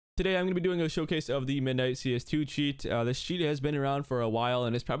Today I'm going to be doing a showcase of the Midnight CS2 cheat. This cheat has been around for a while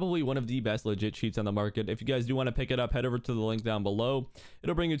and it's probably one of the best legit cheats on the market. If you guys do want to pick it up, head over to the link down below.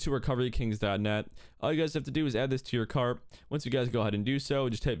 It'll bring you to recoverykings.net. All you guys have to do is add this to your cart. Once you guys go ahead and do so,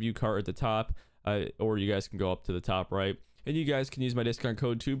 just hit view cart at the top, or you guys can go up to the top right. And you guys can use my discount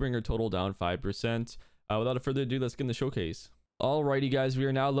code to bring your total down 5%. Without further ado, let's get in the showcase. Alrighty guys, we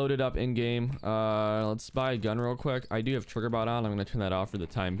are now loaded up in game. Let's buy a gun real quick. I do have trigger bot on. I'm gonna turn that off for the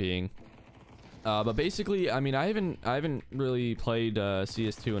time being. But basically, I mean, I haven't really played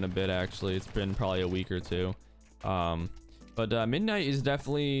CS2 in a bit actually. It's been probably a week or two. But Midnight is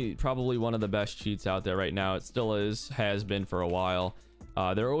definitely probably one of the best cheats out there right now. It still has been for a while.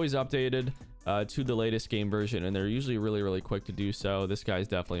 They're always updated to the latest game version, and they're usually really quick to do so. This guy's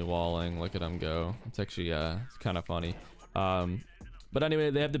definitely walling. Look at him go. It's actually it's kind of funny. But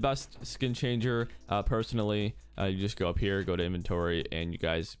anyway, they have the best skin changer. Personally, you just go up here, go to inventory, and you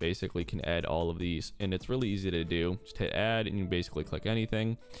guys basically can add all of these, and it's really easy to do. Just hit add and you basically click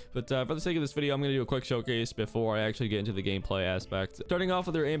anything. But for the sake of this video, I'm going to do a quick showcase before I actually get into the gameplay aspect. Starting off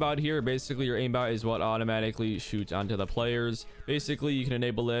with your aimbot here, basically your aimbot is what automatically shoots onto the players. Basically, you can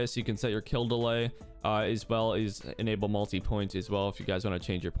enable this. You can set your kill delay, as well as enable multi-point as well. If you guys want to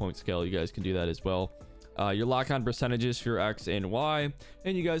change your point scale, you guys can do that as well. Your lock-on percentages for your X and Y,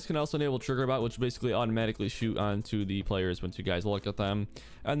 and you guys can also enable trigger bot, which basically automatically shoot onto the players once you guys look at them.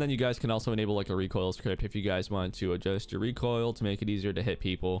 And then you guys can also enable like a recoil script if you guys want to adjust your recoil to make it easier to hit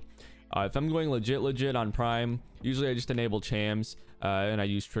people. If I'm going legit on Prime, usually I just enable chams and I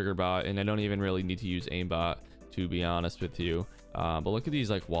use trigger bot, and I don't even really need to use aimbot, to be honest with you. But look at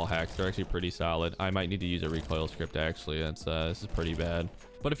these like wall hacks. They're actually pretty solid. I might need to use a recoil script actually. That's this is pretty bad.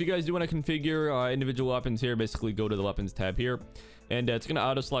 But if you guys do want to configure individual weapons here, basically go to the weapons tab here, and it's going to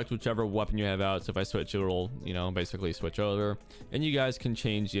auto select whichever weapon you have out. So if I switch, it'll, you know, basically switch over, and you guys can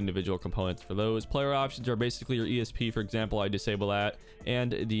change the individual components for those. Player options are basically your ESP, for example. I disable that,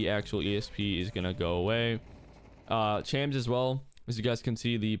 and the actual ESP is going to go away. Chams as well. As you guys can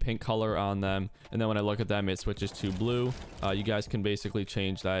see, the pink color on them, and then when I look at them, it switches to blue. You guys can basically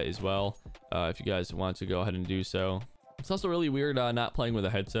change that as well if you guys want to go ahead and do so. It's also really weird not playing with a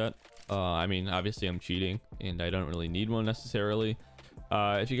headset. I mean, obviously I'm cheating and I don't really need one necessarily.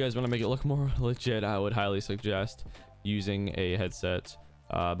 If you guys want to make it look more legit, I would highly suggest using a headset.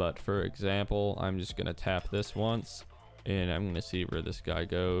 But for example, I'm just gonna tap this once and I'm gonna see where this guy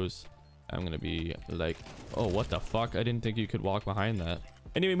goes. I'm gonna be like, oh, what the fuck? I didn't think you could walk behind that.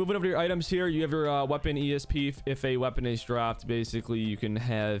 Anyway, moving over to your items here, you have your weapon ESP. If a weapon is dropped, basically you can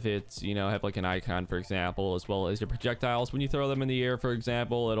have it, you know, have like an icon, for example, as well as your projectiles. When you throw them in the air, for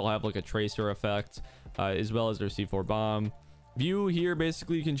example, it'll have like a tracer effect, as well as their C4 bomb. View here,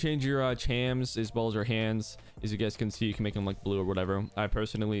 basically you can change your chams as well as your hands. As you guys can see, you can make them like blue or whatever. I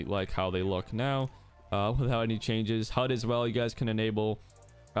personally like how they look now, without any changes. HUD as well, you guys can enable.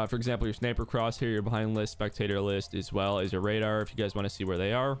 For example, your sniper crosshair, your behind list, spectator list, as well as your radar. If you guys want to see where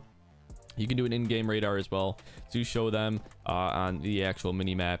they are, you can do an in-game radar as well to show them on the actual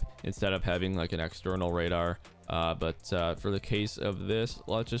mini map instead of having like an external radar. But for the case of this,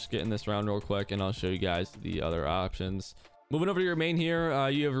 let's just get in this round real quick and I'll show you guys the other options. Moving over to your main here,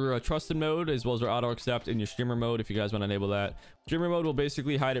 you have your trusted mode as well as your auto accept and your streamer mode if you guys want to enable that. Streamer mode will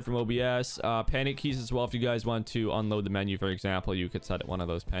basically hide it from OBS. Panic keys as well. If you guys want to unload the menu, for example, you could set one of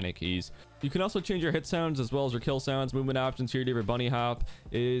those panic keys. You can also change your hit sounds as well as your kill sounds. Movement options here to your bunny hop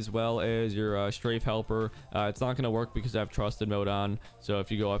as well as your strafe helper. It's not going to work because I have trusted mode on. So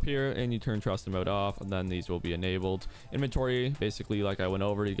if you go up here and you turn trusted mode off, then these will be enabled. Inventory, basically like I went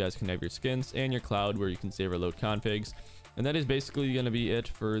over, you guys can have your skins and your cloud where you can save or load configs. And that is basically going to be it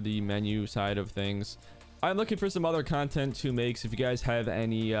for the menu side of things. I'm looking for some other content to make, so if you guys have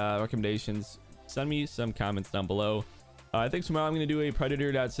any recommendations, send me some comments down below. I think tomorrow I'm going to do a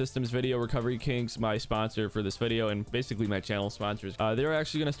Predator.Systems video. Recovery Kings, my sponsor for this video, and basically my channel sponsors. They're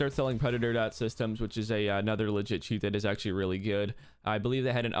actually going to start selling Predator.Systems, which is another legit cheat that is actually really good. I believe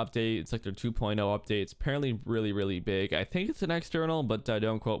they had an update. It's like their 2.0 update. It's apparently really big. I think it's an external, but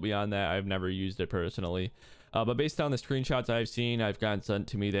don't quote me on that. I've never used it personally. But based on the screenshots I've seen, I've gotten sent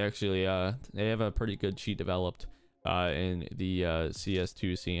to me, they actually they have a pretty good cheat developed in the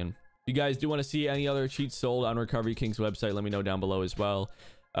CS2 scene. If you guys do want to see any other cheats sold on Recovery King's website, let me know down below as well.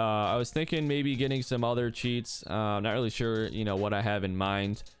 I was thinking maybe getting some other cheats. Not really sure, you know, what I have in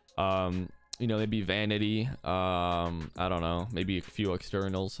mind. You know, maybe vanity. I don't know, maybe a few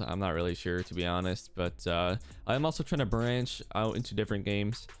externals. I'm not really sure, to be honest. But I'm also trying to branch out into different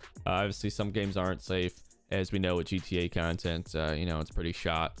games. Obviously, some games aren't safe. As we know with GTA content, you know, it's pretty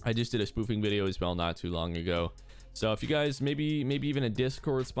shot. I just did a spoofing video as well not too long ago. So if you guys maybe even a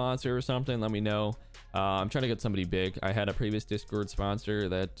Discord sponsor or something, let me know. I'm trying to get somebody big. I had a previous Discord sponsor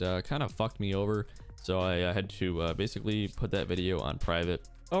that kind of fucked me over, so I had to basically put that video on private.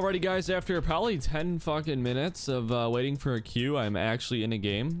 Alrighty guys, after probably 10 fucking minutes of waiting for a queue, I'm actually in a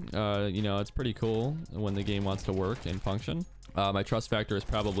game. You know, it's pretty cool when the game wants to work and function. My trust factor is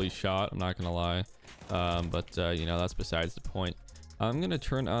probably shot, I'm not gonna lie, but you know, that's besides the point. I'm gonna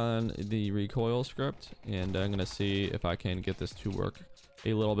turn on the recoil script, and I'm gonna see if I can get this to work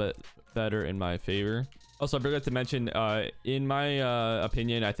a little bit better in my favor. Also, I forgot to mention, in my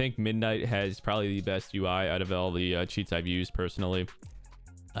opinion, I think Midnight has probably the best UI out of all the cheats I've used personally.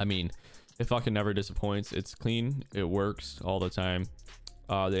 I mean, it fucking never disappoints. It's clean, it works all the time.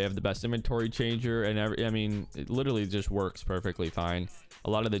 They have the best inventory changer, and I mean, it literally just works perfectly fine. A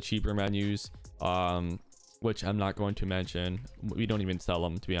lot of the cheaper menus, which I'm not going to mention, we don't even sell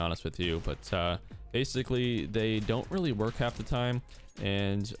them, to be honest with you, but basically they don't really work half the time,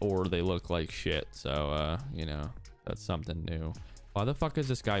 or they look like shit. So you know, that's something new. Why the fuck is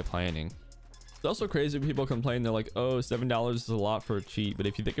this guy planning? It's also crazy when people complain. They're like, oh, $7 is a lot for a cheat, but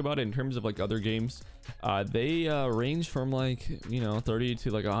if you think about it in terms of like other games, they range from like, you know, $30 to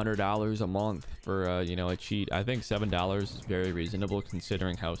like $100 a month for you know, a cheat. I think $7 is very reasonable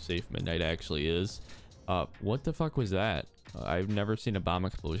considering how safe Midnight actually is. What the fuck was that? I've never seen a bomb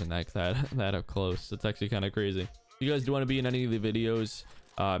explosion like that up close. It's actually kind of crazy. If you guys do want to be in any of the videos,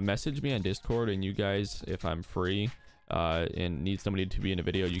 message me on Discord, and you guys, if I'm free and need somebody to be in a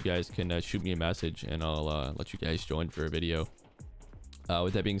video, you guys can shoot me a message, and I'll let you guys join for a video.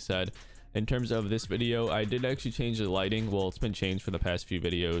 With that being said, in terms of this video, I did actually change the lighting. Well, it's been changed for the past few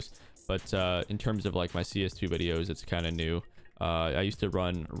videos, but in terms of like my CS2 videos, it's kind of new. I used to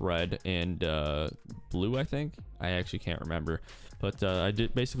run red and blue, I think. I actually can't remember, but I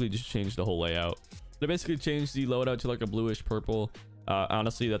did basically just change the whole layout. I basically changed the loadout to like a bluish purple.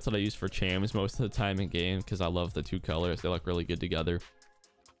 Honestly, that's what I use for chams most of the time in game, because I love the two colors. They look really good together.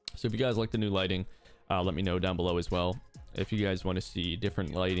 So if you guys like the new lighting, let me know down below as well. If you guys want to see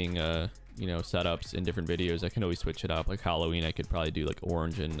different lighting you know, setups in different videos, I can always switch it up. Like Halloween, I could probably do like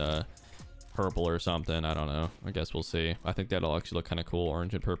orange and purple or something. I don't know, I guess we'll see. I think that'll actually look kind of cool,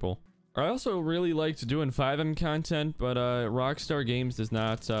 orange and purple. I also really liked doing 5M content, but Rockstar Games does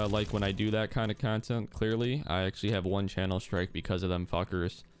not like when I do that kind of content. Clearly, I actually have one channel strike because of them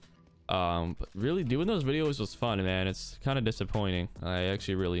fuckers. But really, doing those videos was fun, man. It's kind of disappointing. I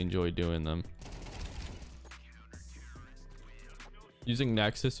actually really enjoyed doing them. Using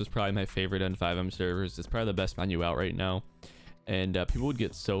Nexus was probably my favorite on 5M servers. It's probably the best menu out right now. And people would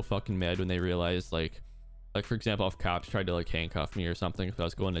get so fucking mad when they realized, like for example, if cops tried to like handcuff me or something, if I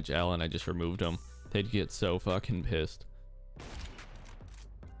was going to jail and I just removed them, they'd get so fucking pissed.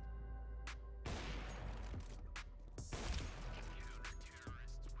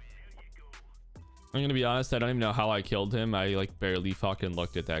 I'm gonna be honest, I don't even know how I killed him. I like barely fucking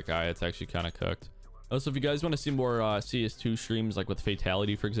looked at that guy. It's actually kind of cooked. Also, if you guys want to see more CS2 streams, like with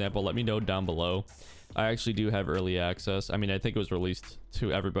Fatality, for example, let me know down below. I actually do have early access. I mean, I think it was released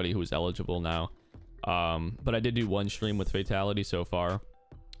to everybody who is eligible now. But I did do one stream with Fatality so far.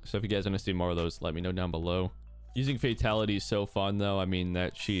 So if you guys want to see more of those, let me know down below. Using Fatality is so fun, though. I mean,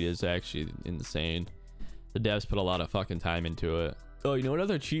 that cheat is actually insane. The devs put a lot of fucking time into it. Oh, you know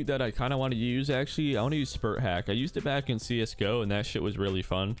another cheat that I kind of want to use, actually? I want to use Spurt Hack. I used it back in CSGO, and that shit was really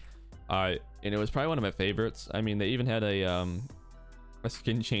fun. And it was probably one of my favorites. I mean, they even had a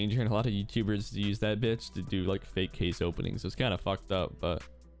skin changer, and a lot of YouTubers use that bitch to do like fake case openings. It's kind of fucked up, but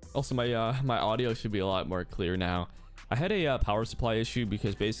also my audio should be a lot more clear now. I had a power supply issue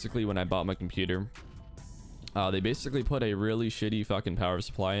because basically when I bought my computer, they basically put a really shitty fucking power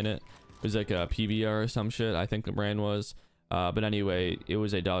supply in it. It was like a PVR or some shit, I think the brand was. But anyway, it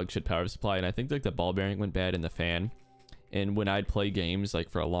was a dog shit power supply, and I think like the ball bearing went bad in the fan. And when I'd play games like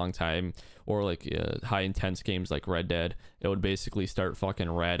for a long time, or like high intense games like Red Dead, it would basically start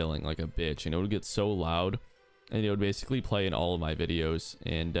fucking rattling like a bitch, and it would get so loud, and it would basically play in all of my videos.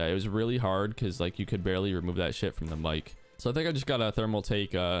 And it was really hard because like you could barely remove that shit from the mic. So I think I just got a thermal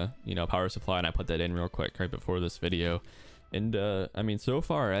take you know, power supply, and I put that in real quick right before this video. And I mean, so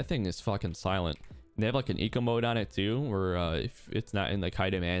far that thing is fucking silent. And they have like an eco mode on it too, where if it's not in like high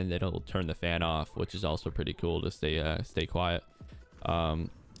demand, it'll turn the fan off, which is also pretty cool to stay quiet.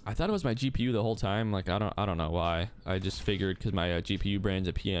 I thought it was my GPU the whole time. Like I don't know why. I just figured because my GPU brand's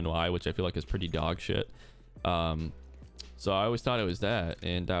a PNY, which I feel like is pretty dog shit. So I always thought it was that,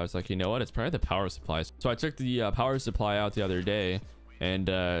 and I was like, you know what, it's probably the power supply. So I took the power supply out the other day,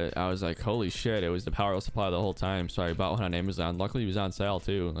 And I was like, holy shit, it was the power supply the whole time. So I bought one on Amazon. Luckily it was on sale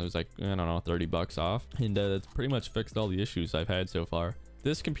too. It was like, I don't know, 30 bucks off. And that's pretty much fixed all the issues I've had so far.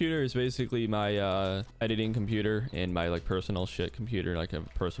 This computer is basically my editing computer and my like personal shit computer, like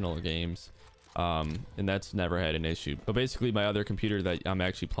personal games. And that's never had an issue. But basically my other computer that I'm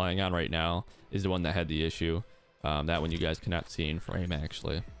actually playing on right now is the one that had the issue. That one you guys cannot see in frame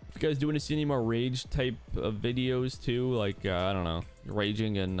actually. If you guys do want to see any more rage type of videos too, like I don't know,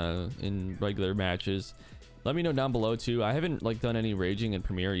 raging in regular matches, let me know down below too. I haven't like done any raging in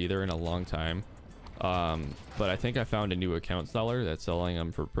Premiere either in a long time, but I think I found a new account seller that's selling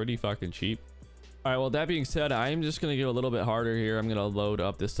them for pretty fucking cheap. All right, well, that being said, I'm just gonna get a little bit harder here. I'm gonna load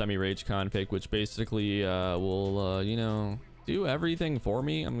up this semi-rage config, which basically will you know, do everything for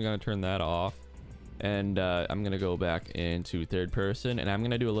me. I'm gonna turn that off. And I'm gonna go back into third person, and I'm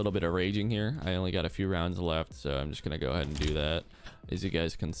gonna do a little bit of raging here. I only got a few rounds left, so I'm just gonna go ahead and do that. As you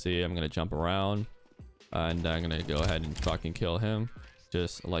guys can see, I'm gonna jump around, and I'm gonna go ahead and fucking kill him,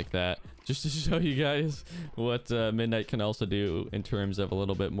 just like that, just to show you guys what Midnight can also do in terms of a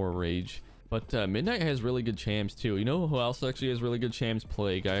little bit more rage. But Midnight has really good champs too. You know who else actually has really good champs?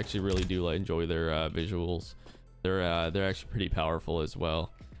 Plague. I actually really do enjoy their visuals. They're actually pretty powerful as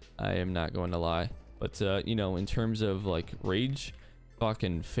well. I am not going to lie. But, you know, in terms of, like, rage,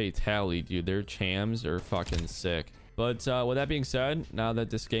 fucking fatality, dude, their chams are fucking sick. But, with that being said, now that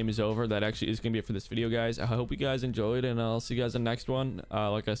this game is over, that actually is going to be it for this video, guys. I hope you guys enjoyed, and I'll see you guys in the next one.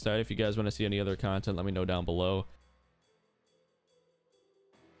 Like I said, if you guys want to see any other content, let me know down below.